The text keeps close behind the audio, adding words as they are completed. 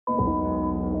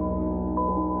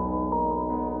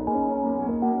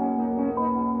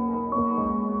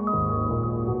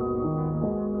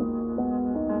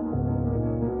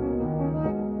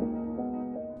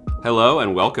Hello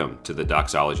and welcome to the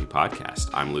Doxology Podcast.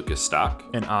 I'm Lucas Stock.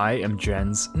 And I am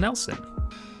Jens Nelson.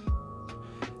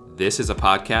 This is a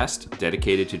podcast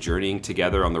dedicated to journeying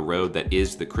together on the road that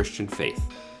is the Christian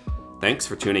faith. Thanks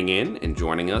for tuning in and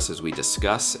joining us as we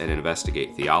discuss and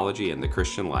investigate theology and the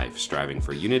Christian life, striving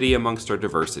for unity amongst our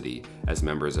diversity as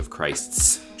members of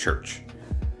Christ's church.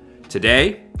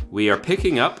 Today, we are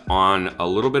picking up on a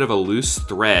little bit of a loose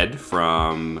thread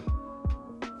from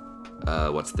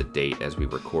what's the date as we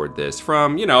record this?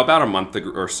 From, about a month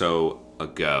or so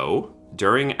ago,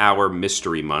 during our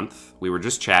mystery month. We were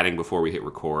just chatting before we hit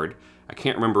record. I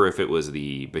can't remember if it was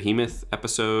the Behemoth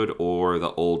episode or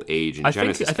the Old Age and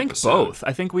Genesis I think episode. Both.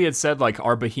 I think we had said,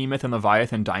 our Behemoth and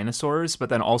Leviathan dinosaurs, but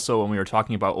then also when we were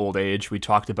talking about Old Age, we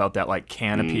talked about that,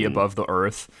 canopy above the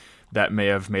earth that may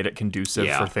have made it conducive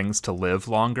for things to live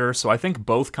longer. So I think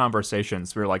both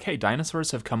conversations, we were like, hey,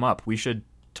 dinosaurs have come up. We should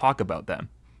talk about them.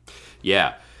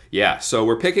 Yeah. So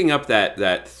we're picking up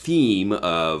that theme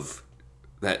of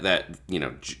the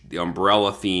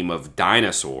umbrella theme of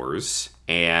dinosaurs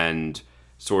and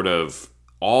sort of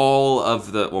all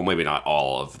of the, well, maybe not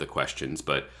all of the questions,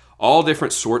 but all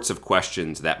different sorts of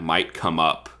questions that might come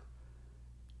up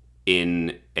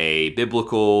in a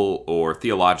biblical or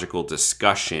theological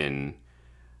discussion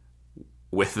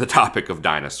with the topic of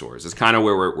dinosaurs. It's kind of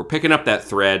where we're picking up that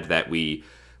thread that we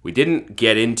didn't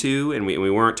get into and we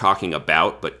weren't talking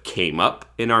about, but came up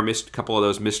in our couple of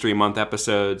those Mystery Month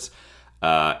episodes.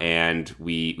 And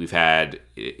we've had,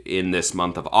 in this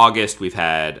month of August, we've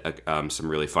had some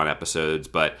really fun episodes,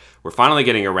 but we're finally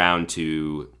getting around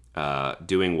to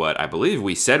doing what I believe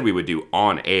we said we would do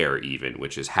on air even,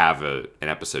 which is have an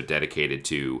episode dedicated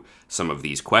to some of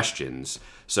these questions.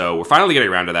 So we're finally getting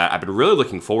around to that. I've been really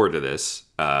looking forward to this,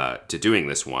 to doing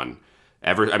this one.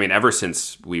 Ever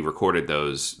since we recorded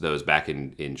those back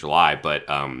in July, but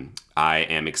I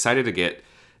am excited to get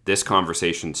this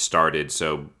conversation started.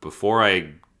 So before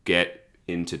I get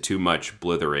into too much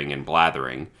blithering and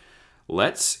blathering,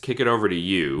 let's kick it over to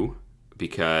you,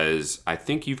 because I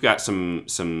think you've got some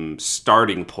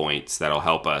starting points that'll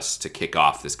help us to kick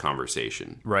off this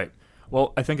conversation. Right.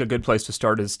 Well, I think a good place to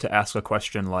start is to ask a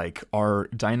question like, are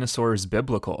dinosaurs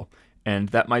biblical? And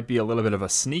that might be a little bit of a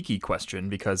sneaky question,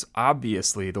 because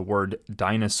obviously the word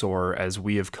dinosaur as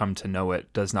we have come to know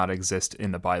it does not exist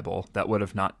in the Bible. That would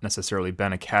have not necessarily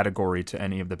been a category to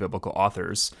any of the biblical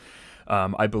authors.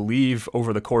 I believe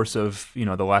over the course of the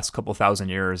last couple thousand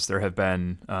years, there have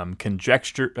been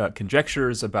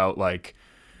conjectures about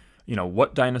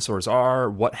what dinosaurs are,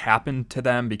 what happened to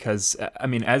them, because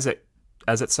as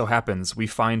it so happens, we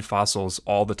find fossils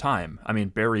all the time.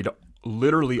 Buried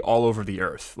literally all over the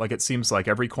earth. It seems like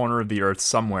every corner of the earth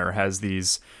somewhere has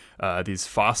these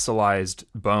fossilized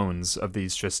bones of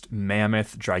these just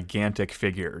mammoth, gigantic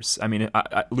figures.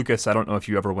 Lucas, I don't know if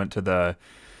you ever went to the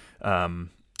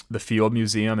Field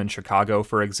Museum in Chicago,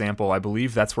 for example. I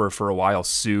believe that's where for a while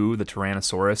Sue, the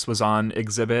Tyrannosaurus, was on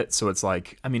exhibit. So it's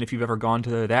if you've ever gone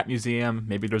to that museum,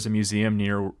 maybe there's a museum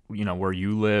near, where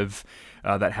you live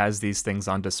that has these things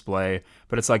on display.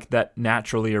 But it's that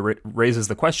naturally raises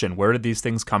the question, where did these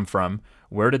things come from?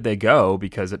 Where did they go?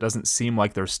 Because it doesn't seem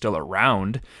like they're still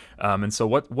around. And so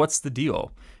what's the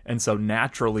deal? And so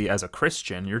naturally, as a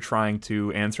Christian, you're trying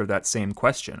to answer that same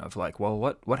question of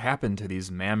what happened to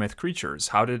these mammoth creatures?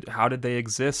 How did they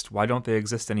exist? Why don't they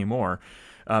exist anymore?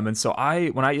 And so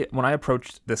when I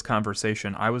approached this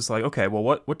conversation, I was like, okay, well,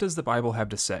 what does the Bible have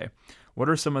to say? What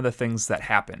are some of the things that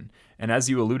happen? And as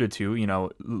you alluded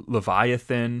to,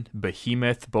 Leviathan,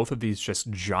 Behemoth, both of these just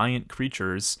giant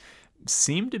creatures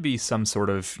seem to be some sort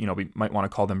of, we might want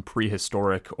to call them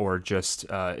prehistoric or just,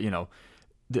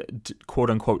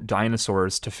 quote-unquote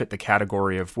dinosaurs to fit the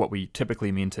category of what we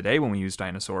typically mean today when we use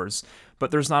dinosaurs.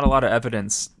 But there's not a lot of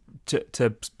evidence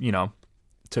to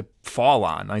fall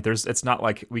on. It's not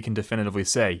like we can definitively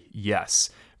say,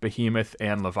 yes, Behemoth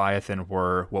and Leviathan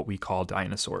were what we call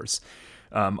dinosaurs.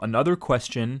 Another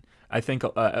question, I think,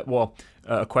 a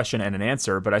question and an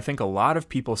answer, but I think a lot of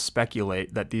people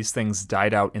speculate that these things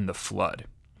died out in the flood,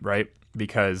 right?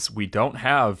 Because we don't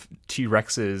have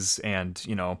T-Rexes and,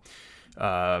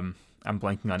 I'm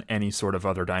blanking on any sort of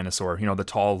other dinosaur. The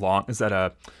tall, long,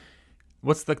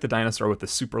 what's the dinosaur with the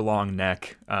super long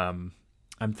neck?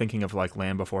 I'm thinking of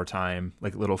Land Before Time.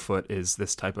 Littlefoot is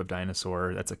this type of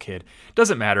dinosaur. That's a kid.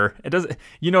 Doesn't matter. It doesn't.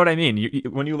 You know what I mean?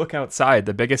 When you look outside,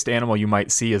 the biggest animal you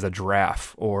might see is a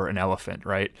giraffe or an elephant,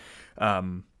 right?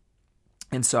 And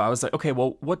so I was like, okay,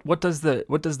 well, what does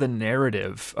the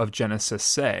narrative of Genesis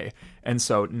say? And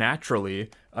so naturally,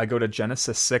 I go to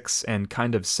Genesis 6 and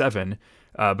kind of 7,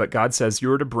 But God says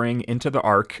you are to bring into the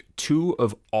ark 2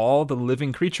 of all the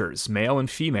living creatures, male and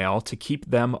female, to keep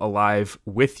them alive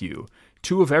with you.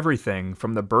 2 of everything,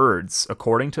 from the birds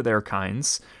according to their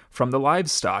kinds, from the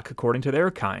livestock according to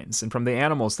their kinds, and from the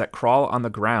animals that crawl on the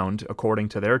ground according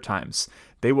to their times.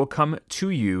 They will come to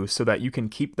you so that you can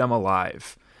keep them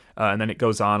alive. And then it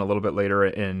goes on a little bit later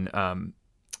in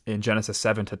Genesis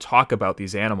 7 to talk about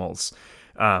these animals.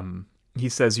 He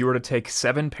says, you are to take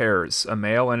 7 pairs, a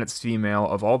male and its female,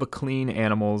 of all the clean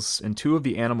animals, and 2 of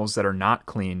the animals that are not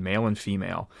clean, male and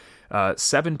female.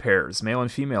 7 pairs, male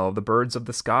and female, of the birds of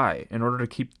the sky, in order to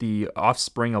keep the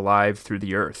offspring alive through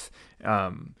the earth.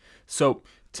 So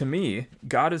to me,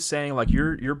 God is saying, like,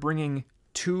 you're bringing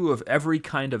 2 of every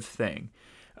kind of thing.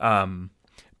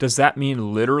 Does that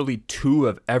mean literally 2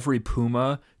 of every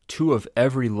puma, 2 of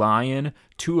every lion,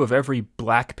 2 of every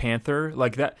black panther?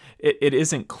 Like that, it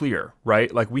isn't clear,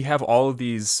 right? Like we have all of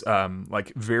these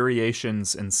like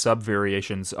variations and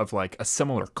sub-variations of like a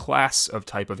similar class of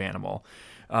type of animal.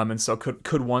 And so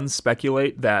could one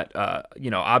speculate that,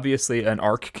 obviously an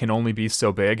ark can only be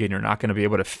so big and you're not going to be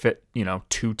able to fit,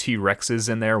 2 T-Rexes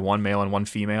in there, 1 male and 1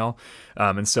 female.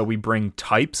 And so we bring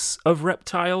types of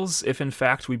reptiles if in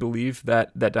fact we believe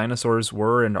that dinosaurs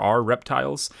were and are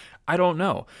reptiles. I don't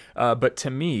know. But to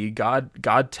me,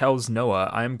 God tells Noah,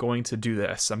 I'm going to do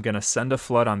this. I'm going to send a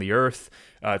flood on the earth.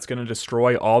 It's going to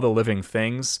destroy all the living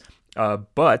things.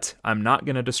 But I'm not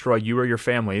going to destroy you or your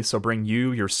family. So bring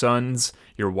you, your sons,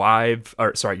 your wife,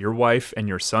 and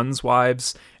your sons'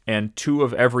 wives, and 2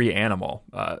 of every animal,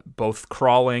 both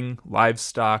crawling,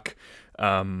 livestock,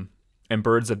 and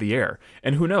birds of the air.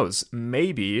 And who knows?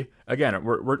 Maybe again,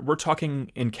 we're talking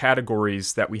in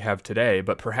categories that we have today,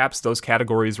 but perhaps those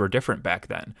categories were different back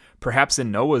then. Perhaps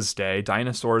in Noah's day,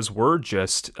 dinosaurs were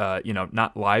just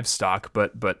not livestock,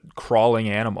 but crawling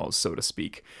animals, so to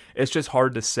speak. It's just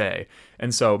hard to say.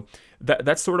 And so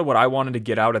that's sort of what I wanted to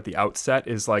get out at the outset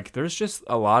is like there's just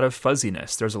a lot of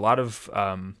fuzziness. There's a lot of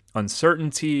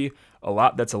uncertainty, a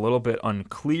lot that's a little bit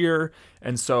unclear.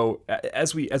 And so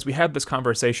as we have this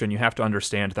conversation, you have to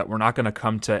understand that we're not going to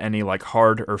come to any like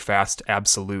hard or fast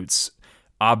absolutes,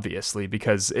 obviously,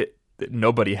 because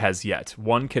nobody has yet.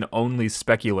 One can only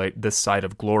speculate this side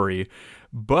of glory.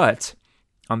 But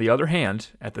on the other hand,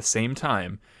 at the same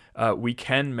time, we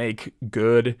can make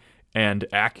good and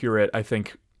accurate, I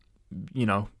think,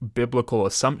 biblical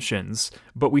assumptions,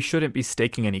 but we shouldn't be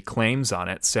staking any claims on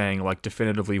it, saying like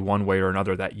definitively one way or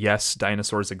another that yes,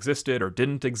 dinosaurs existed or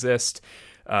didn't exist.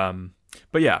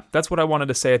 But yeah, that's what I wanted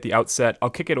to say at the outset. I'll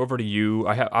kick it over to you.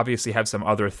 I obviously have some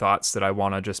other thoughts that I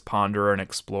want to just ponder and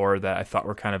explore that I thought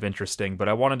were kind of interesting, but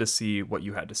I wanted to see what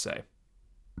you had to say.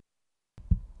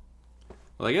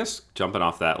 Well, I guess jumping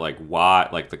off that, like why,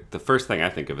 like the first thing I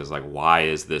think of is like, why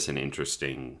is this an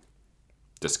interesting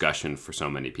discussion for so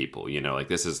many people? Like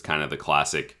this is kind of the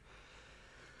classic,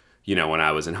 when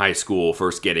I was in high school,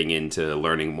 first getting into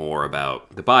learning more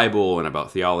about the Bible and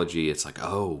about theology, it's like,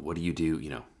 oh, what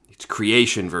do? It's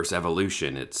creation versus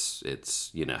evolution. It's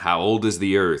how old is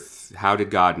the earth? How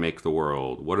did God make the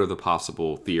world? What are the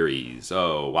possible theories?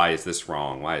 Oh, why is this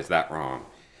wrong? Why is that wrong?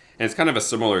 And it's kind of a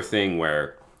similar thing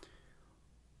where,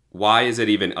 why is it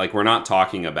even, like, we're not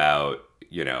talking about,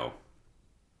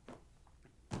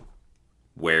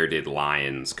 where did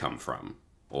lions come from?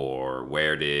 Or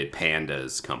where did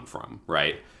pandas come from,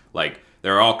 right? Like,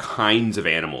 there are all kinds of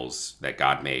animals that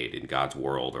God made in God's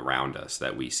world around us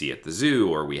that we see at the zoo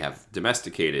or we have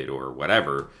domesticated or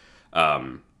whatever.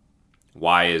 And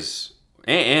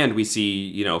we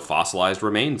see, fossilized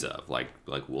remains of, like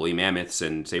woolly mammoths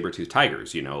and saber-toothed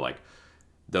tigers, like,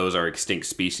 those are extinct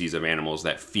species of animals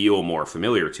that feel more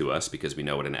familiar to us because we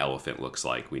know what an elephant looks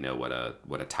like. We know what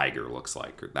a tiger looks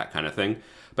like, or that kind of thing.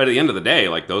 But at the end of the day,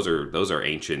 like those are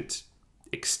ancient,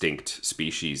 extinct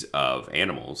species of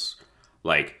animals.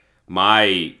 Like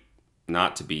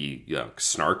not to be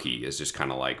snarky, is just kind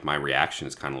of like my reaction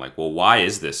is kind of like, well, why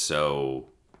is this so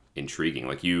intriguing?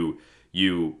 Like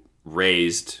you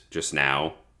raised just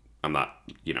now. I'm not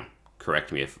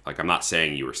correct me if, like, I'm not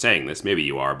saying you were saying this, maybe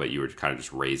you are, but you were kind of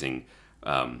just raising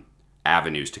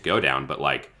avenues to go down. But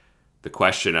like the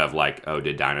question of like, oh,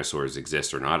 did dinosaurs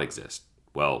exist or not exist?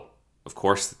 Well, of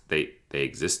course they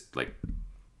exist. Like,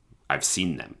 I've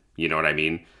seen them, you know what I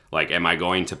mean? Like, am I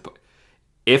going to,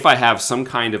 if I have some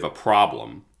kind of a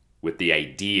problem with the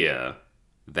idea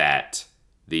that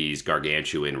these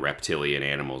gargantuan reptilian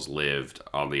animals lived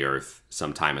on the earth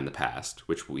sometime in the past,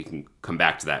 which we can come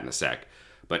back to that in a sec.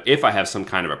 But if I have some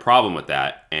kind of a problem with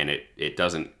that and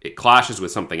it clashes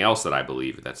with something else that I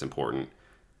believe that's important,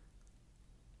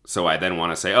 so I then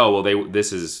want to say, oh, well,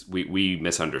 we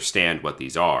misunderstand what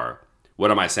these are.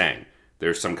 What am I saying?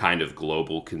 there's some kind of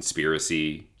global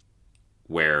conspiracy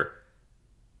where,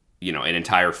 an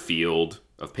entire field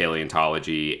of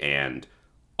paleontology and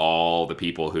all the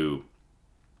people who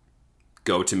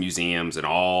go to museums and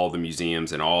all the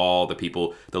museums and all the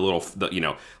people,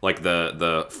 like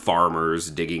the farmers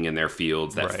digging in their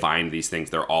fields that find these things,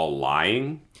 they're all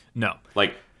lying. No.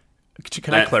 Like,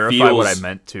 can I clarify what I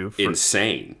meant to?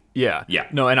 Insane. Yeah. Yeah.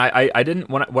 No, and I didn't,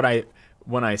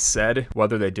 when I said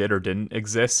whether they did or didn't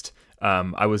exist,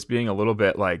 I was being a little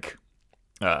bit like,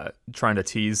 trying to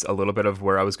tease a little bit of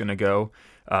where I was going to go.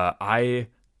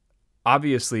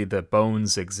 Obviously the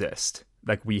bones exist.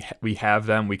 Like we have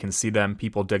them, we can see them,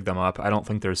 people dig them up. I don't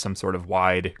think there's some sort of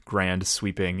wide, grand,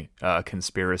 sweeping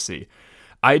conspiracy.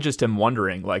 I just am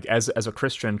wondering, like, as a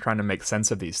Christian trying to make sense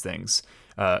of these things,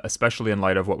 especially in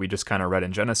light of what we just kind of read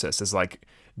in Genesis, is like,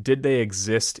 did they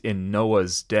exist in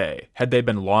Noah's day? Had they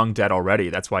been long dead already?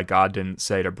 That's why God didn't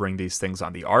say to bring these things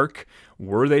on the ark.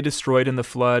 Were they destroyed in the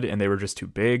flood and they were just too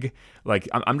big? Like,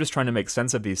 I'm just trying to make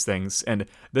sense of these things, and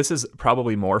this is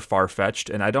probably more far-fetched,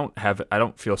 and I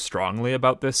don't feel strongly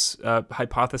about this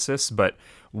hypothesis, but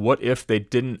what if they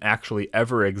didn't actually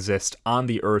ever exist on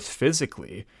the earth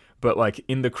physically, but like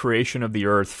in the creation of the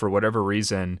earth, for whatever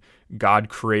reason, God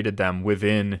created them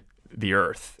within the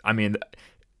earth? I mean,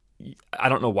 I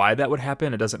don't know why that would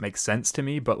happen. It doesn't make sense to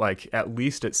me, but like, at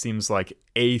least it seems like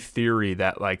a theory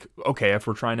that, like, okay, if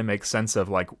we're trying to make sense of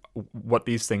like what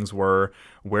these things were,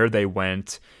 where they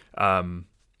went,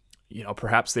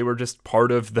 perhaps they were just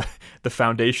part of the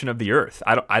foundation of the earth.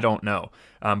 I don't know.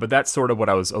 But that's sort of what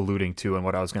I was alluding to and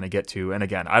what I was going to get to. And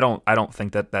again, I don't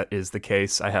think that is the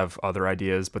case. I have other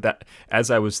ideas, but that,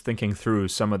 as I was thinking through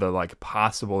some of the like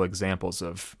possible examples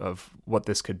of what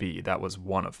this could be, that was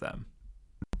one of them.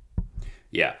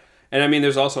 Yeah. And I mean,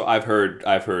 there's also, I've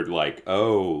heard like,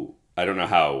 oh, I don't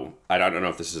know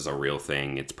if this is a real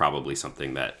thing. It's probably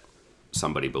something that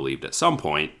somebody believed at some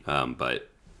point, but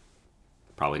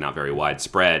probably not very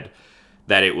widespread,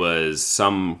 that it was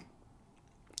some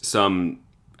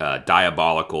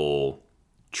diabolical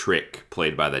trick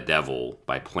played by the devil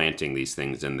by planting these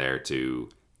things in there to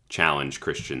challenge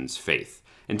Christians' faith.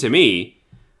 And to me,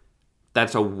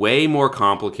 that's a way more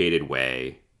complicated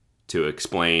way to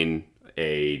explain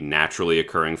a naturally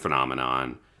occurring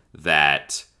phenomenon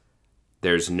that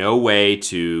there's no way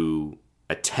to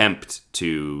attempt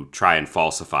to try and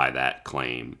falsify that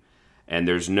claim. And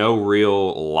there's no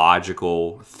real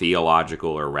logical, theological,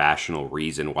 or rational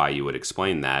reason why you would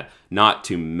explain that, not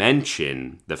to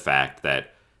mention the fact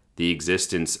that the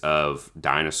existence of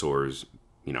dinosaurs,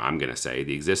 I'm going to say,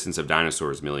 the existence of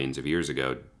dinosaurs millions of years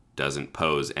ago doesn't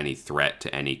pose any threat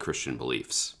to any Christian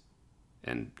beliefs,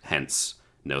 and hence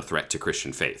no threat to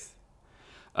Christian faith.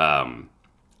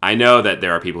 I know that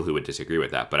there are people who would disagree with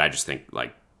that, but I just think,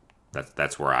 like,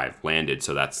 that's where I've landed,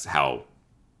 so that's how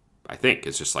I think.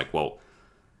 It's just like, well,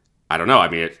 I don't know. I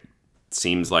mean, it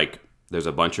seems like there's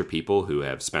a bunch of people who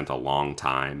have spent a long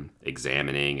time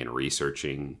examining and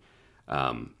researching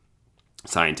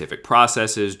scientific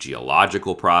processes,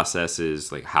 geological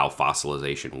processes, like how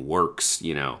fossilization works,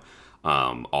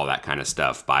 all that kind of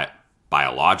stuff,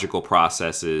 biological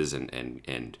processes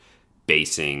and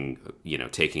basing,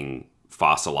 taking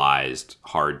fossilized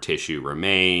hard tissue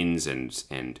remains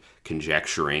and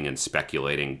conjecturing and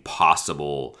speculating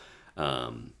possible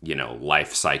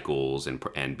life cycles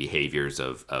and behaviors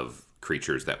of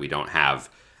creatures that we don't have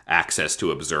access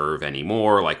to observe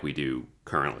anymore, like we do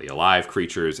currently alive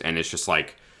creatures. And it's just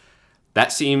like,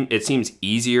 it seems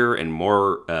easier and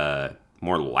more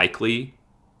likely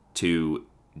to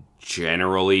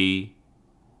generally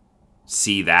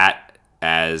see that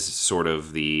as sort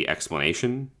of the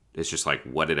explanation. It's just like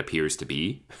what it appears to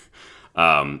be,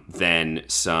 than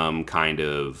some kind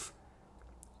of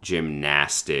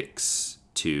gymnastics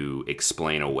to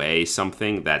explain away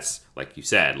something that's, like you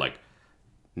said, like,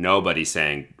 nobody's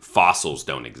saying fossils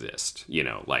don't exist,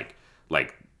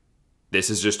 like this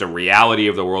is just a reality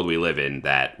of the world we live in,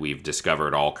 that we've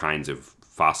discovered all kinds of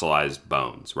fossilized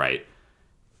bones, right?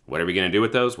 What are we going to do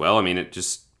with those? Well, I mean,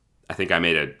 I think I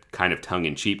made a kind of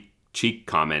tongue-in-cheek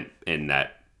comment in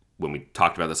that when we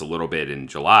talked about this a little bit in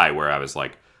July, where I was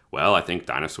like, well, I think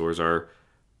dinosaurs are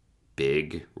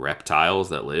big reptiles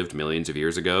that lived millions of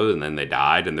years ago, and then they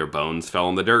died and their bones fell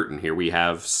in the dirt, and here we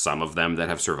have some of them that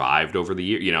have survived over the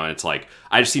years, and it's like,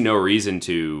 I just see no reason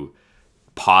to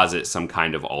posit some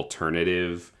kind of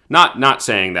alternative, not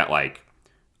saying that, like,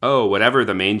 oh, whatever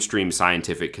the mainstream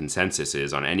scientific consensus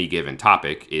is on any given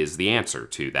topic is the answer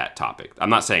to that topic. I'm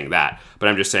not saying that, but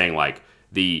I'm just saying, like,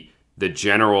 the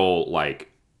general,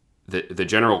 like, the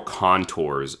general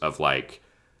contours of, like,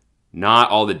 not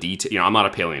all the detail. I'm not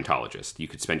a paleontologist. You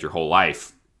could spend your whole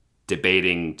life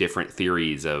debating different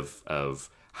theories of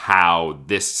how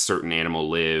this certain animal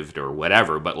lived or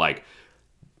whatever. But like,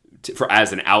 for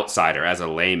as an outsider, as a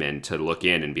layman, to look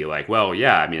in and be like, well,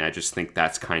 yeah, I mean, I just think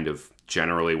that's kind of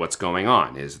generally what's going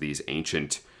on. Is these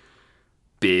ancient,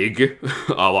 big,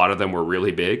 a lot of them were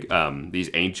really big. These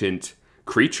ancient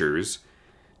creatures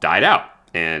died out,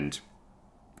 and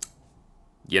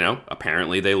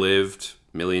apparently they lived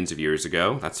millions of years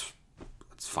ago. That's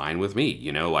fine with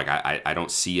me. Like I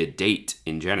don't see a date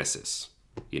in Genesis.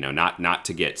 Not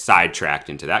to get sidetracked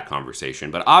into that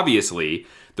conversation, but obviously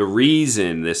the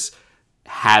reason this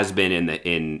has been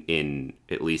in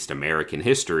at least American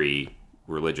history,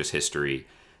 religious history,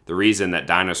 the reason that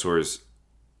dinosaurs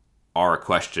are a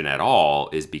question at all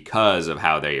is because of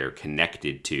how they are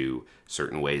connected to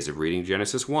certain ways of reading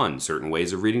Genesis 1, certain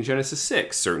ways of reading Genesis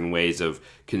 6, certain ways of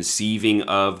conceiving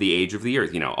of the age of the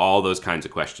earth, all those kinds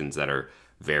of questions that are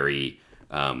very,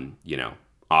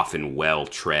 often well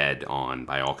tread on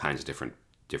by all kinds of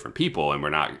different people, and we're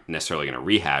not necessarily going to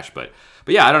rehash, but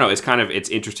yeah, I don't know. It's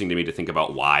interesting to me to think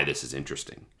about why this is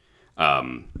interesting.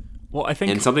 Well, I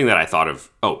think, and something that I thought of.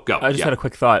 Oh, go. I just had a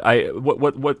quick thought.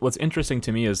 What's interesting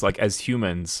to me is, like, as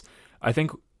humans, I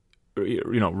think,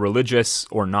 religious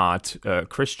or not,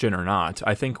 Christian or not,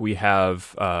 I think we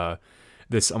have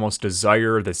this almost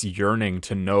desire, this yearning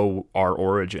to know our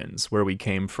origins, where we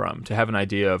came from, to have an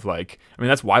idea of, like, I mean,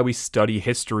 that's why we study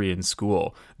history in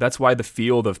school. That's why the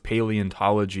field of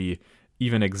paleontology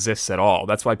even exists at all.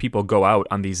 That's why people go out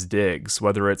on these digs,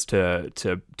 whether it's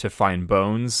to find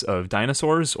bones of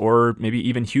dinosaurs or maybe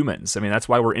even humans. I mean, that's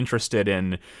why we're interested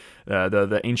in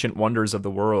the ancient wonders of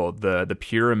the world, the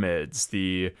pyramids,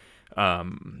 the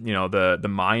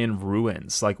Mayan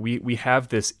ruins. Like, we have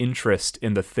this interest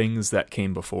in the things that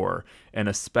came before, and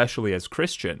especially as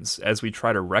Christians, as we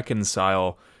try to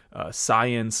reconcile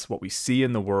science, what we see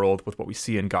in the world, with what we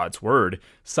see in God's word,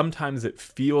 sometimes it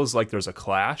feels like there's a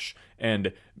clash.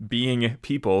 And being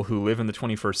people who live in the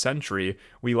 21st century,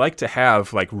 we like to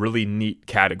have, like, really neat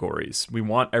categories. We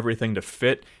want everything to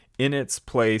fit in its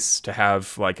place, to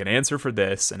have, like, an answer for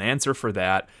this, an answer for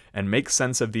that, and make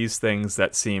sense of these things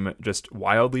that seem just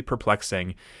wildly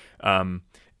perplexing. Man,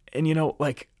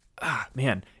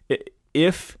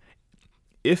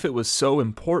 if it was so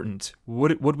important,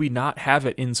 would we not have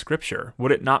it in Scripture?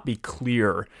 Would it not be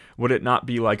clear? Would it not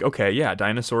be like, okay, yeah,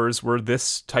 dinosaurs were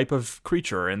this type of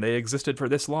creature and they existed for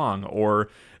this long, or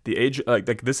the age,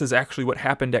 like this is actually what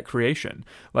happened at creation?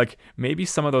 Like, maybe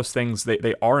some of those things,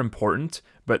 they are important,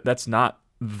 but that's not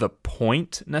the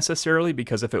point necessarily,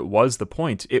 because if it was the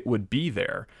point, it would be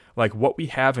there. Like, what we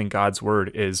have in God's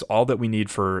word is all that we need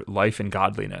for life and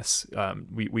godliness.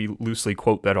 We loosely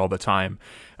quote that all the time,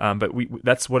 but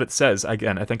that's what it says.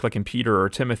 Again, I think, like in Peter or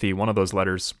Timothy, one of those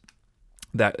letters,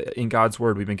 that in God's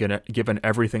word we've been given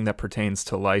everything that pertains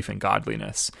to life and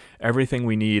godliness, everything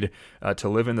we need to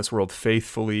live in this world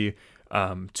faithfully,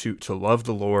 to love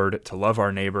the Lord, to love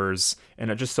our neighbors. And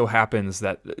it just so happens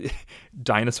that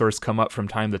dinosaurs come up from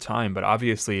time to time, but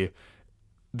obviously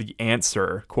the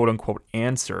answer, quote unquote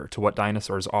answer, to what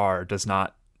dinosaurs are does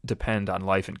not depend on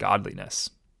life and godliness.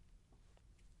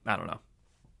 I don't know.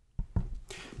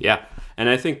 Yeah. And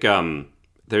I think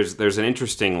there's an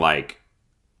interesting, like,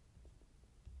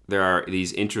 there are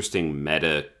these interesting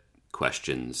meta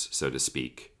questions, so to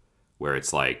speak, where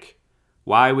it's like,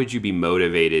 why would you be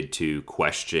motivated to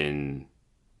question,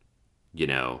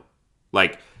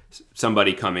 like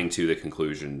somebody coming to the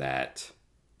conclusion that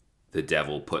the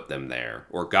devil put them there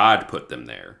or God put them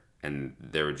there, and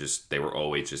they were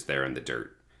always just there in the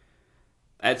dirt?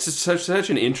 It's just such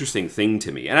an interesting thing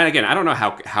to me. And again, I don't know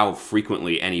how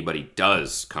frequently anybody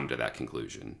does come to that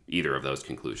conclusion, either of those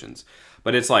conclusions.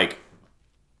 But it's like,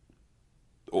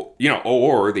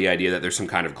 or the idea that there's some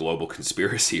kind of global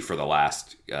conspiracy for the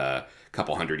last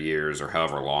couple hundred years or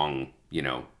however long,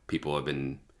 people have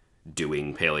been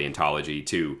doing paleontology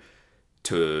to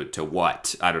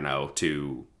what? I don't know,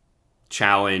 to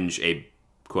challenge a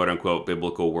quote unquote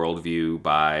biblical worldview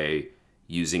by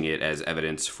using it as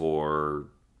evidence for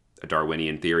a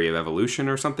Darwinian theory of evolution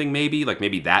or something, maybe. Like,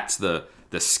 maybe that's the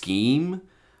scheme.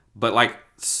 But, like,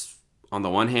 on the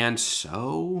one hand,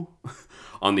 so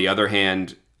on the other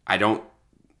hand, I don't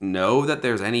know that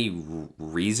there's any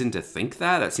reason to think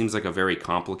that. That seems like a very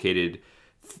complicated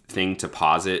thing to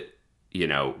posit,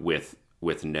 with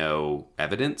no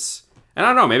evidence. And I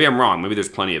don't know, maybe I'm wrong. Maybe there's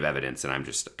plenty of evidence and I'm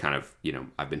just kind of,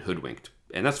 I've been hoodwinked.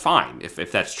 And that's fine.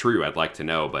 If that's true, I'd like to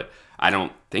know, but I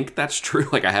don't think that's true.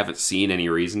 Like, I haven't seen any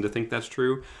reason to think that's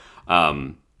true.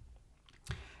 And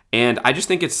I just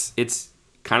think it's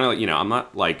kind of, I'm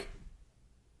not, like,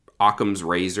 Occam's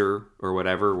razor or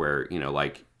whatever, where,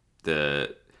 like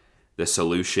the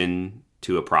solution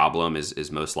to a problem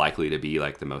is most likely to be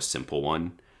like the most simple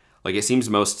one. Like, it seems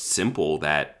most simple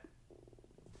that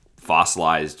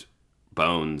fossilized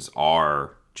bones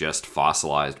are just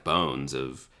fossilized bones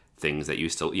of things that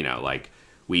used to, like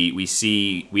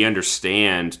we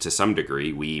understand to some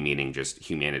degree, we meaning just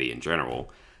humanity in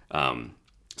general,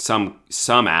 some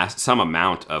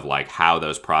amount of like how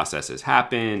those processes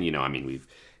happen. I mean,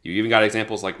 you even got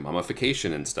examples like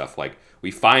mummification and stuff. Like,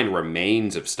 we find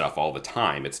remains of stuff all the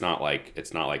time. It's not like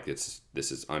this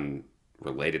is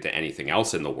unrelated to anything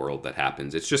else in the world that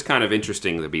happens. It's just kind of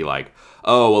interesting to be like,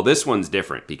 oh, well, this one's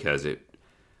different because it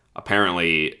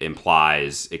apparently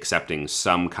implies accepting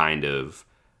some kind of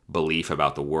belief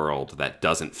about the world that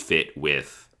doesn't fit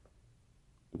with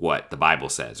what the Bible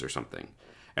says or something.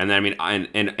 And then, I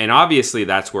mean, and obviously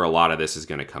that's where a lot of this is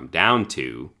going to come down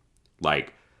to.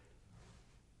 Like,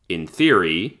 in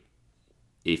theory,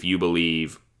 if you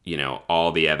believe,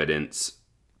 all the evidence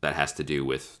that has to do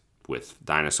with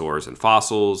dinosaurs and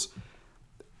fossils,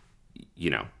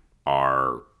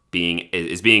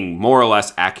 is being more or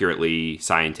less accurately,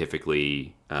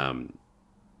 scientifically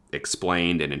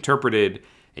explained and interpreted,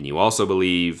 and you also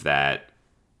believe that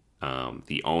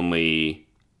the only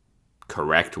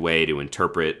correct way to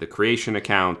interpret the creation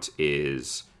account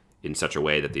is in such a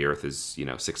way that the Earth is,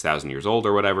 6,000 years old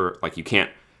or whatever. Like, you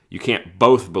can't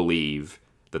both believe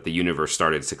that the universe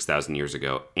started 6,000 years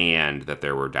ago and that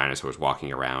there were dinosaurs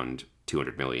walking around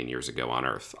 200 million years ago on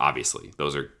Earth. Obviously,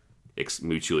 those are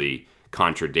mutually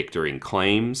contradictory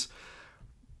claims.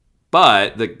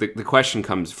 But the question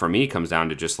comes down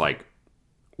to just like,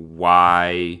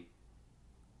 why,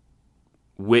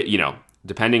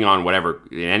 depending on whatever,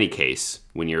 in any case,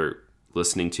 when you're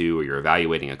listening to or you're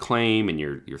evaluating a claim and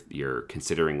you're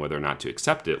considering whether or not to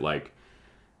accept it, like,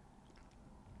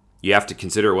 you have to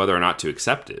consider whether or not to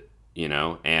accept it,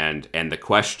 and the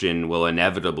question will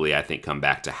inevitably, I think, come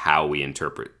back to how we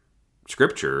interpret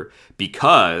Scripture,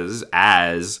 because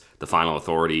as the final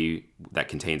authority that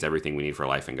contains everything we need for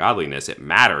life and godliness, it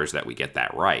matters that we get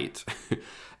that right.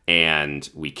 And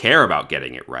we care about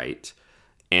getting it right.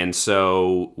 And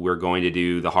so we're going to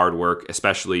do the hard work,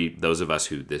 especially those of us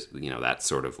who that's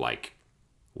sort of like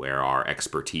where our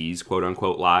expertise, quote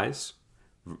unquote, lies,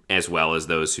 as well as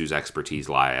those whose expertise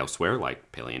lie elsewhere,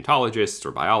 like paleontologists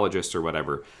or biologists or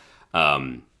whatever,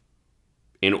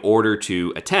 in order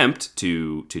to attempt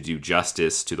to do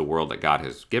justice to the world that God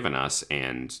has given us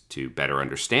and to better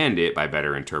understand it by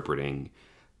better interpreting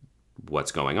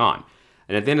what's going on.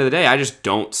 And at the end of the day, I just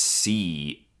don't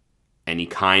see any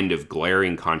kind of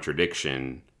glaring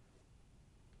contradiction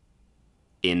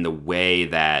in the way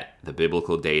that the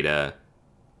biblical data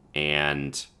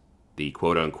and the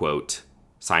quote-unquote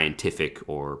scientific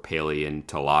or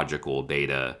paleontological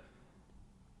data,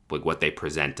 like what they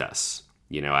present us.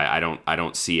 I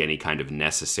don't see any kind of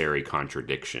necessary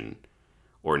contradiction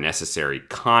or necessary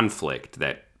conflict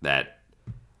that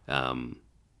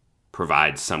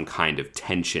provides some kind of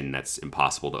tension that's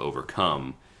impossible to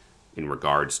overcome in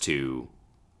regards to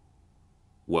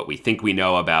what we think we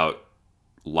know about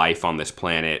life on this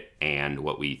planet and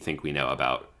what we think we know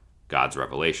about God's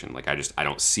revelation. Like, I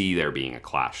don't see there being a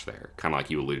clash there. Kind of like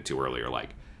you alluded to earlier, like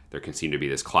there can seem to be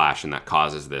this clash, and that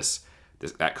causes this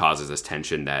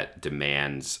tension that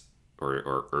demands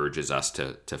or urges us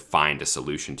to find a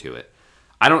solution to it.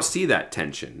 I don't see that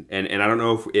tension, and I don't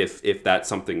know if that's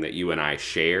something that you and I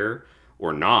share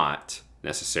or not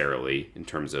necessarily in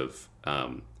terms of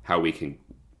how we can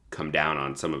come down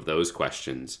on some of those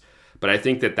questions. But I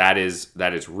think that is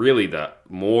really the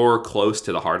more close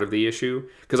to the heart of the issue.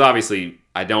 Because obviously,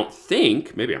 I don't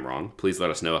think, maybe I'm wrong, please let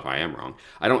us know if I am wrong,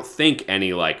 I don't think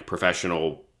any like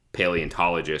professional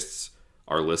paleontologists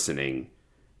are listening.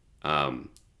 Because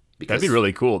that'd be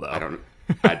really cool, though.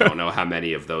 I don't know how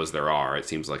many of those there are. It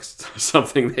seems like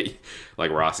something that,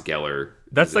 like Ross Geller.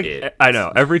 That's like, I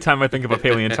know. Every time I think of a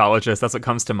paleontologist, that's what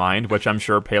comes to mind, which I'm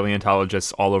sure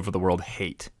paleontologists all over the world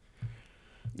hate.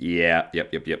 Yeah.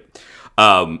 Yep.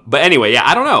 But anyway, yeah,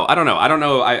 I don't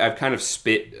know. I've kind of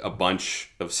spit a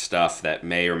bunch of stuff that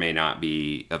may or may not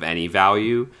be of any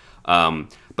value. But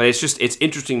it's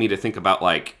interesting to me to think about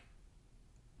like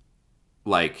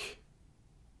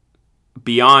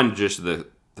beyond just the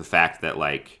fact that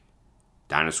like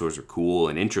dinosaurs are cool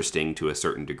and interesting to a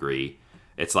certain degree.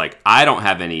 It's like I don't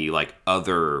have any like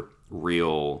other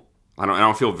real. I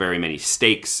don't feel very many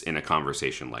stakes in a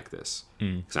conversation like this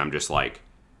because I'm just like,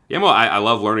 yeah, well, I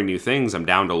love learning new things. I'm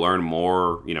down to learn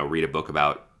more. Read a book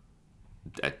about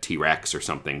a T-Rex or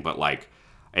something. But like,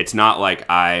 It's not like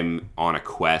I'm on a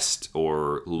quest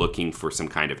or looking for some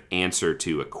kind of answer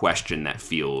to a question that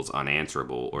feels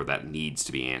unanswerable or that needs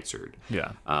to be answered.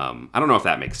 Yeah. I don't know if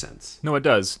that makes sense. No, it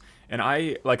does. And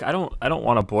I don't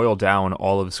want to boil down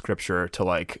all of scripture to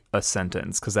like a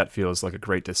sentence, because that feels like a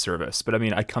great disservice. But I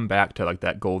mean, I come back to like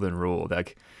that golden rule.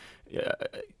 Like,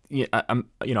 yeah,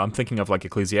 I'm thinking of like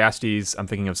Ecclesiastes. I'm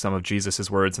thinking of some of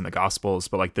Jesus's words in the Gospels.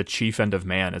 But like the chief end of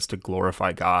man is to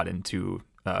glorify God and to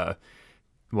I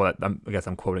guess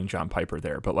I'm quoting John Piper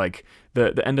there, but like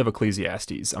the end of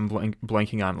Ecclesiastes, I'm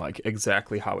blanking on like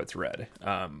exactly how it's read.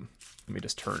 Let me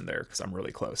just turn there because I'm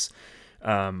really close.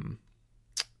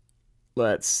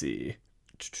 Let's see.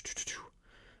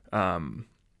 When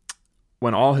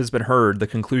all has been heard, the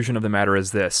conclusion of the matter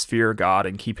is this: fear God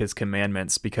and keep his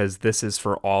commandments, because this is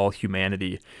for all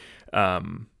humanity.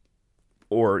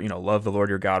 Or, love the Lord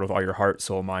your God with all your heart,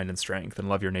 soul, mind, and strength, and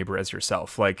love your neighbor as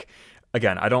yourself. Like,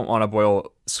 again, I don't want to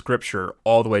boil scripture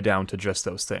all the way down to just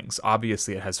those things.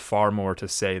 Obviously, it has far more to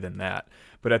say than that.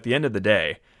 But at the end of the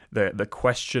day, the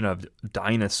question of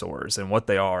dinosaurs and what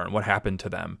they are and what happened to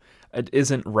them, it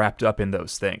isn't wrapped up in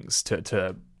those things.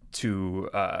 To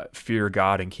fear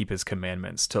God and keep his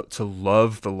commandments, to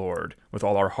love the Lord with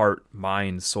all our heart,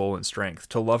 mind, soul, and strength,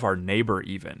 to love our neighbor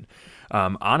even.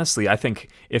 Honestly, I think,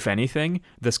 if anything,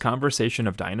 this conversation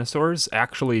of dinosaurs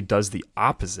actually does the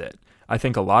opposite. I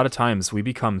think a lot of times we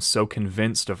become so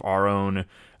convinced of our own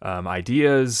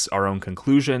ideas, our own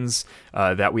conclusions,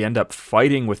 that we end up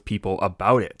fighting with people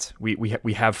about it.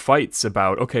 We have fights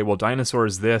about, okay, well,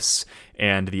 dinosaurs this,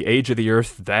 and the age of the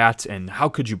earth that, and how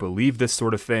could you believe this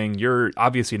sort of thing? You're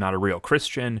obviously not a real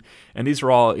Christian. And these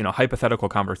are all, hypothetical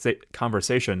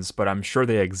conversations, but I'm sure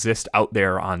they exist out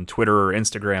there on Twitter,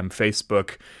 Instagram,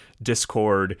 Facebook,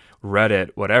 Discord,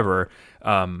 Reddit, whatever.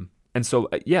 And so,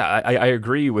 yeah, I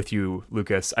agree with you,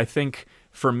 Lucas. I think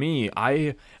for me,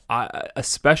 I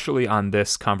especially on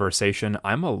this conversation,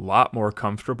 I'm a lot more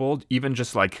comfortable even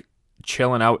just like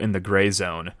chilling out in the gray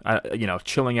zone,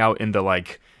 chilling out in the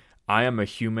like, I am a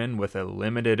human with a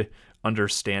limited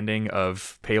understanding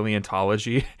of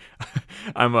paleontology.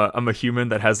 I'm a human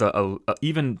that has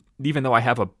even though I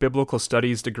have a biblical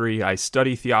studies degree, I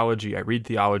study theology, I read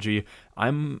theology.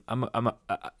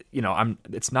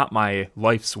 It's not my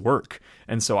life's work,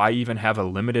 and so I even have a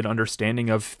limited understanding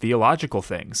of theological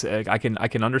things. I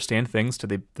can understand things to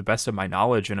the best of my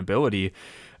knowledge and ability,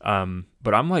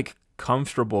 but I'm like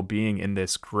comfortable being in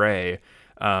this gray.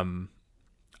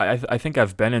 I think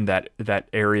I've been in that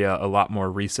area a lot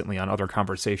more recently on other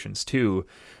conversations too.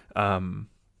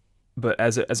 But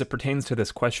as it pertains to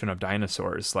this question of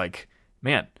dinosaurs, like,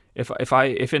 man,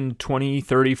 if in 20,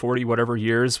 30, 40, whatever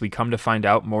years we come to find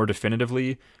out more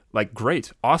definitively, like,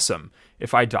 great, awesome.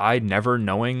 If I died never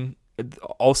knowing,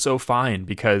 also fine,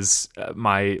 because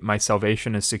my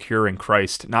salvation is secure in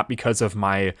Christ, not because of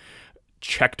my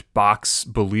checked box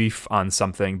belief on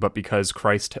something, but because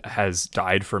Christ has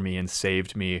died for me and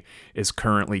saved me, is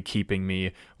currently keeping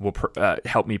me, will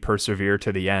help me persevere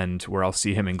to the end, where I'll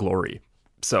see him in glory.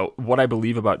 So what I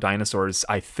believe about dinosaurs,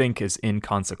 I think, is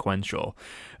inconsequential.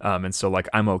 And so, like,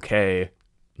 I'm okay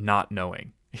not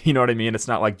knowing. You know what I mean? It's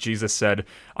not like Jesus said,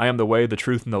 I am the way, the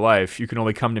truth, and the life. You can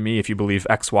only come to me if you believe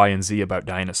X, Y, and Z about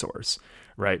dinosaurs,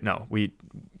 right? No, we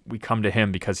come to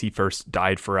him because he first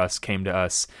died for us, came to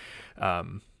us.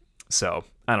 So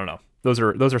I don't know. Those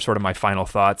are sort of my final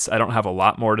thoughts. I don't have a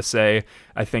lot more to say.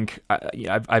 I think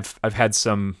I've had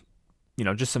some,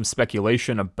 just some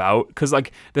speculation about, because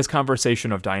like this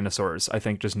conversation of dinosaurs, I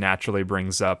think just naturally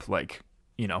brings up like,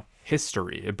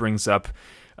 history. It brings up,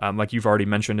 like you've already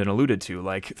mentioned and alluded to,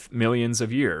 like millions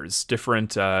of years,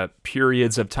 different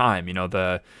periods of time.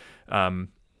 I'm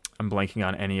blanking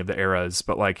on any of the eras,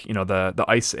 but like the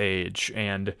Ice Age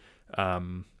and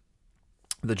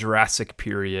the Jurassic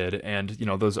period, and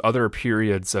those other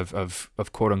periods of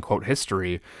quote unquote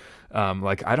history.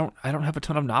 Like I don't have a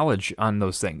ton of knowledge on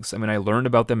those things. I mean, I learned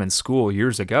about them in school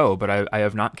years ago, but I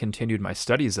have not continued my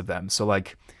studies of them. So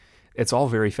like, it's all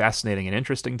very fascinating and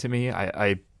interesting to me.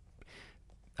 I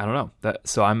don't know that.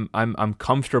 So I'm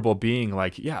comfortable being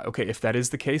like, yeah, okay, if that is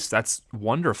the case, that's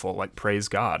wonderful. Like, praise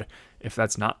God. If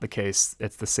that's not the case,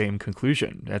 it's the same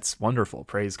conclusion. That's wonderful.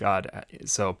 Praise God.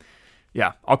 So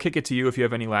yeah, I'll kick it to you if you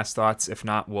have any last thoughts. If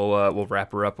not, we'll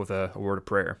wrap her up with a word of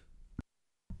prayer.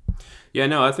 Yeah,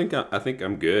 no, I think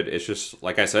I'm good. It's just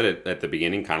like I said at the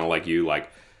beginning, kind of like you. Like,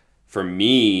 for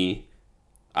me,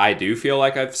 I do feel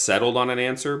like I've settled on an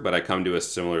answer, but I come to a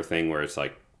similar thing where it's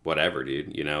like, whatever,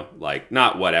 dude. Like,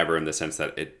 not whatever in the sense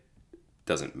that it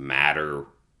doesn't matter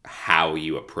how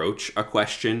you approach a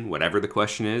question, whatever the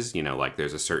question is. Like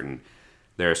there's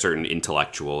there are certain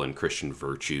intellectual and Christian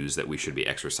virtues that we should be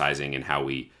exercising in how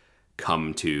we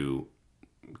come to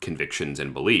convictions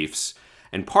and beliefs.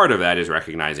 And part of that is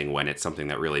recognizing when it's something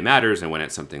that really matters and when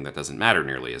it's something that doesn't matter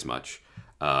nearly as much.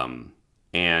 And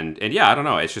yeah, I don't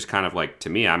know. It's just kind of like, to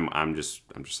me, I'm just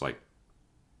like,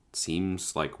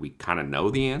 seems like we kind of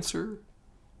know the answer,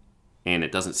 and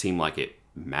it doesn't seem like it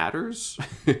matters.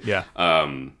 Yeah.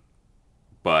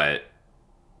 But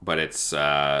it's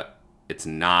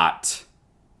not.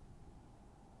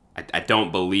 I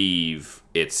don't believe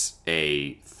it's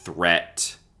a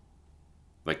threat.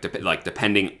 Like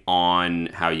depending on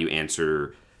how you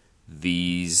answer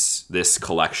this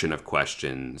collection of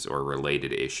questions or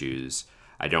related issues,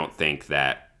 I don't think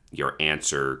that your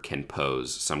answer can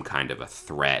pose some kind of a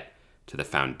threat to the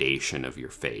foundation of your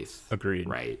faith. Agreed.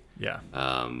 Right? Yeah.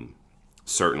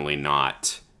 Certainly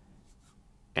not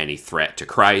any threat to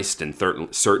Christ, and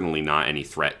certainly not any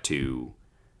threat to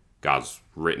God's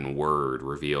written word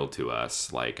revealed to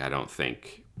us. Like, I don't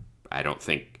think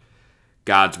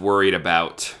God's worried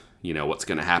about, what's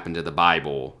going to happen to the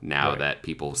Bible now that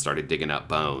people started digging up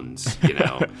bones,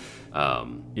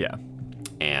 Yeah.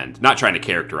 And not trying to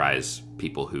characterize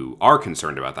people who are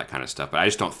concerned about that kind of stuff, but I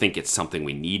just don't think it's something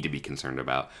we need to be concerned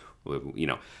about.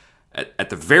 At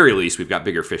the very least, we've got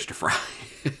bigger fish to fry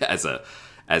as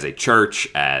a church,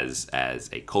 as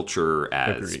a culture,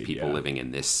 as Agreed, people living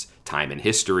in this time in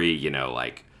history.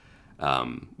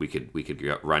 We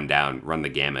could run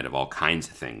the gamut of all kinds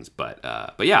of things. But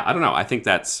yeah, I don't know. I think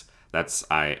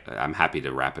I'm happy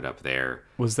to wrap it up there.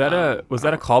 Was that a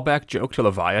callback joke to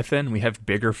Leviathan? We have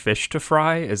bigger fish to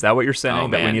fry. Is that what you're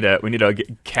saying? That we need to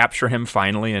capture him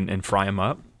finally and fry him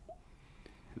up?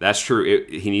 That's true.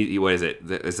 What is it?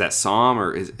 Is that Psalm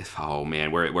or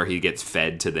where he gets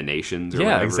fed to the nations? Or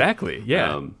whatever? Exactly.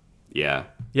 Yeah. Yeah.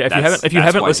 Yeah. If you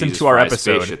haven't listened to our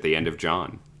episode fish at the end of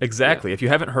John. Exactly. Yeah. If you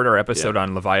haven't heard our episode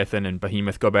on Leviathan and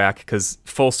Behemoth, go back, because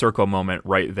full circle moment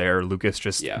right there. Lucas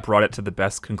just brought it to the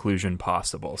best conclusion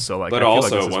possible. So but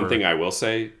also one thing I will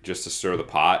say, just to stir the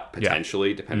pot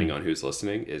potentially, depending on who's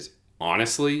listening, is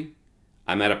honestly,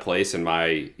 I'm at a place in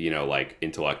my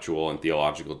intellectual and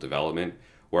theological development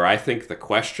where I think the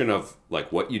question of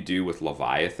what you do with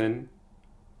Leviathan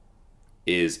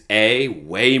is A,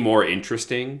 way more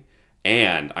interesting,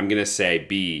 and I'm going to say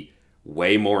B,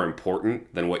 way more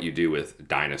important than what you do with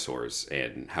dinosaurs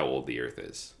and how old the Earth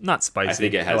is. Not spicy. I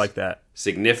think it has like that.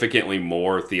 Significantly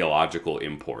more theological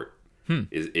import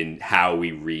is in how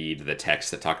we read the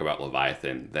texts that talk about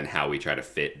Leviathan than how we try to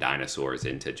fit dinosaurs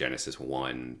into Genesis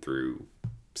 1 through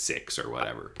 6 or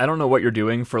whatever. I don't know what you're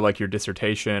doing for your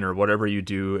dissertation or whatever you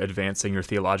do advancing your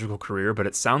theological career, but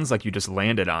it sounds like you just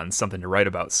landed on something to write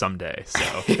about someday.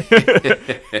 So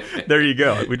there you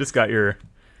go. We just got your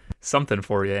something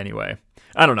for you anyway.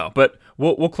 I don't know, but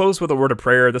we'll close with a word of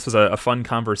prayer. This was a fun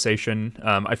conversation.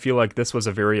 I feel like this was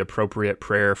a very appropriate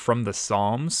prayer from the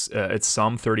Psalms. It's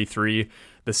Psalm 33.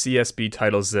 The CSB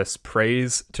titles this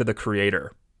 "Praise to the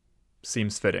Creator."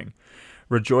 Seems fitting.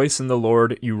 Rejoice in the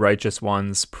Lord, you righteous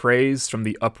ones. Praise from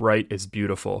the upright is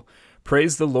beautiful.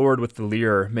 Praise the Lord with the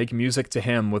lyre. Make music to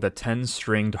him with a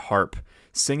 10-stringed harp.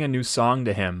 Sing a new song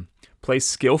to him. Play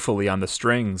skillfully on the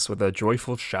strings with a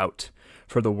joyful shout.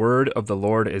 For the word of the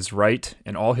Lord is right,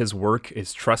 and all his work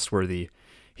is trustworthy.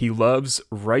 He loves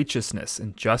righteousness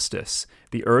and justice.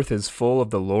 The earth is full of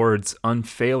the Lord's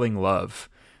unfailing love.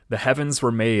 The heavens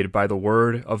were made by the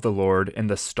word of the Lord, and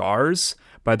the stars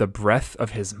by the breath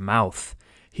of his mouth.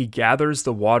 He gathers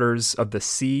the waters of the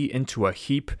sea into a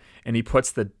heap, and he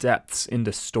puts the depths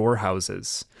into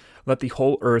storehouses. Let the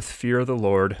whole earth fear the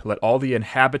Lord. Let all the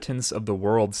inhabitants of the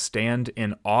world stand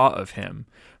in awe of him.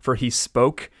 For he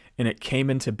spoke, and it came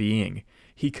into being.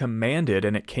 He commanded,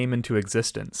 and it came into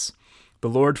existence. The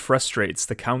Lord frustrates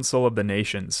the counsel of the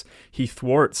nations. He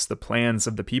thwarts the plans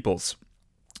of the peoples.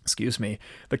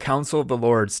 The counsel of the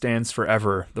Lord stands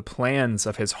forever, the plans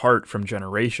of his heart from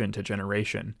generation to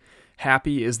generation.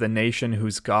 Happy is the nation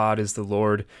whose God is the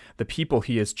Lord, the people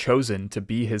he has chosen to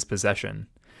be his possession.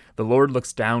 The Lord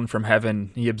looks down from heaven,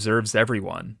 he observes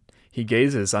everyone. He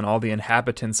gazes on all the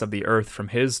inhabitants of the earth from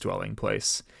his dwelling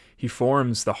place. He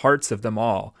forms the hearts of them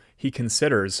all, he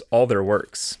considers all their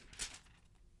works.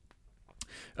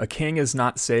 A king is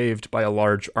not saved by a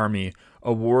large army.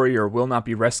 A warrior will not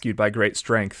be rescued by great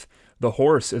strength. The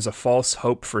horse is a false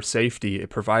hope for safety.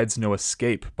 It provides no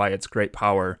escape by its great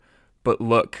power. But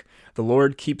look, the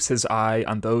Lord keeps his eye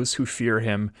on those who fear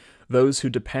him, those who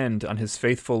depend on his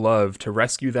faithful love to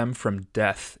rescue them from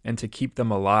death and to keep them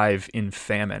alive in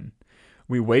famine.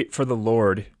 We wait for the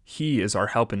Lord. He is our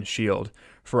help and shield.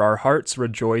 For our hearts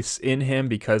rejoice in him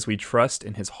because we trust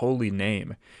in his holy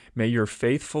name. May your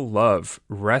faithful love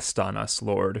rest on us,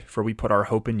 Lord, for we put our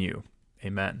hope in you.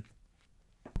 Amen.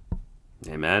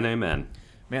 Amen, amen.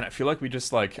 Man, I feel like we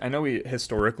just I know we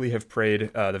historically have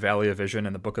prayed the Valley of Vision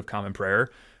and the Book of Common Prayer,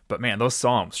 but man, those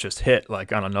Psalms just hit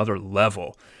on another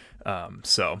level.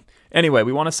 So anyway,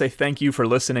 we want to say thank you for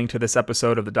listening to this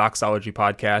episode of the Doxology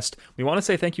Podcast. We want to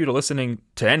say thank you to listening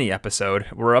to any episode.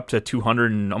 We're up to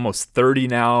 200 and almost 30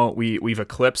 now. We've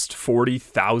eclipsed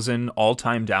 40,000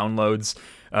 all-time downloads.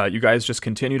 You guys just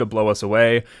continue to blow us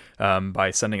away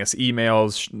by sending us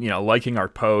emails, liking our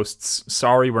posts.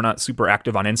 Sorry, we're not super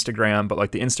active on Instagram,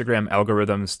 but the Instagram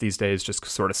algorithms these days just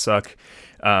sort of suck.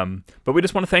 But we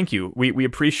just want to thank you. We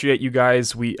appreciate you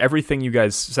guys. Everything you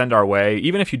guys send our way,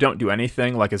 even if you don't do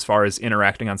anything as far as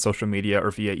interacting on social media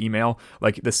or via email,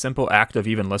 the simple act of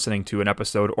even listening to an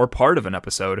episode or part of an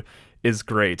episode is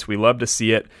great. We love to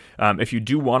see it. If you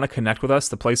do want to connect with us,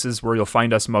 the places where you'll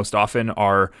find us most often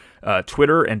are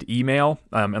Twitter and email.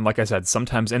 And like I said,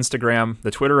 sometimes Instagram.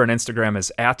 The Twitter and Instagram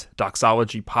is at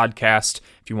Doxology Podcast.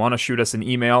 If you want to shoot us an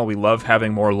email, we love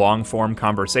having more long-form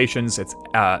conversations. It's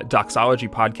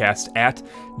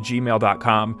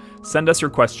doxologypodcast@gmail.com. Send us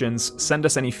your questions. Send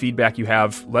us any feedback you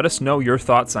have. Let us know your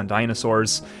thoughts on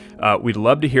dinosaurs. We'd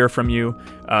love to hear from you.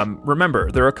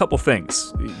 Remember, there are a couple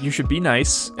things. You should be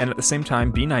nice, and at the same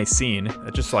time, be nice-seen.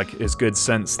 It just is good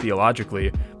sense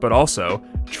theologically. But also,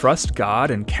 trust God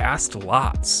and cast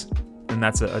lots. And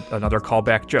that's another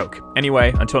callback joke.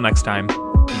 Anyway, until next time,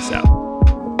 peace out.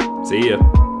 See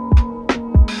ya.